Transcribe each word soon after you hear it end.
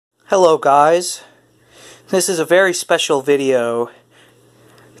Hello guys, this is a very special video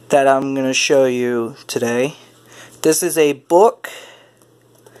that I'm going to show you today. This is a book.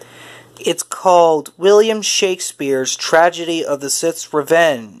 It's called William Shakespeare's Tragedy of the Sith's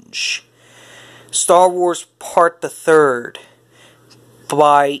Revenge, Star Wars Part the Third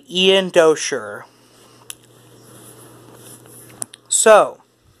by Ian Dosher. So,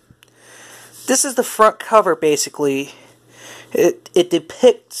 this is the front cover basically. It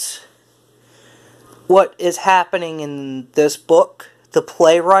depicts what is happening in this book, the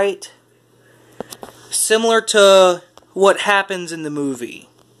playwright, similar to what happens in the movie,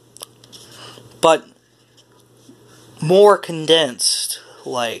 but more condensed,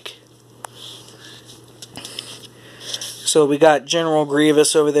 like. So we got General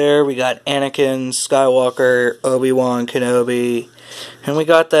Grievous over there, we got Anakin Skywalker, Obi-Wan Kenobi, and we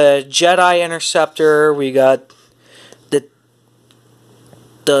got the Jedi Interceptor, we got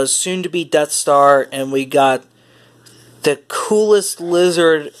the soon-to-be Death Star, and we got the coolest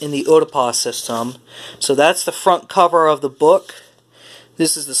lizard in the Oedipus system. So that's the front cover of the book.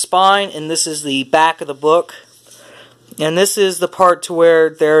 This is the spine, and this is the back of the book. And this is the part to where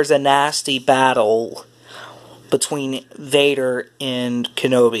there's a nasty battle between Vader and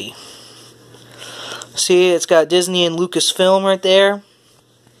Kenobi. See, it's got Disney and Lucasfilm right there.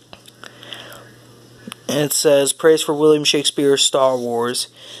 And it says, praise for William Shakespeare's Star Wars.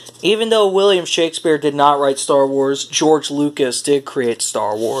 Even though William Shakespeare did not write Star Wars, George Lucas did create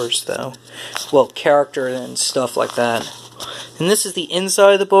Star Wars, though. Well, character and stuff like that. And this is the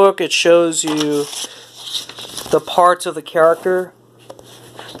inside of the book. It shows you the parts of the character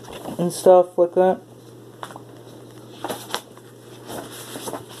and stuff like that.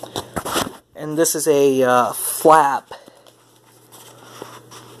 And this is a flap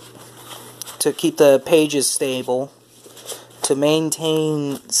to keep the pages stable, to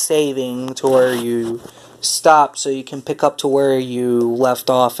maintain saving to where you stop so you can pick up to where you left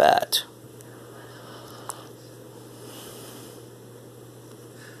off at.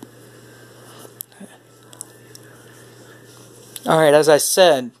 Alright, as I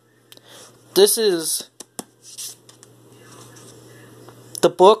said, this is the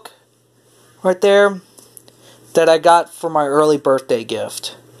book right there that I got for my early birthday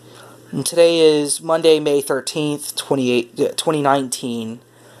gift. And today is Monday, May 13th, 2019,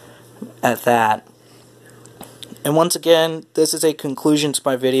 at that. And once again, this is a conclusion to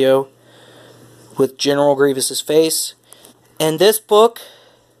my video with General Grievous's face. And this book,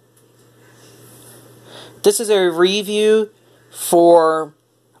 this is a review for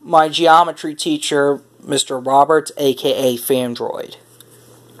my geometry teacher, Mr. Roberts, aka Famdroid.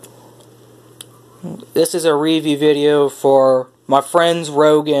 This is a review video for my friends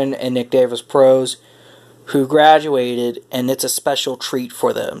Rogan and NickDavisPros who graduated, and it's a special treat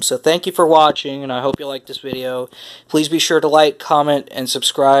for them. So thank you for watching, and I hope you like this video. Please be sure to like, comment, and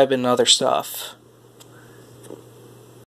subscribe and other stuff.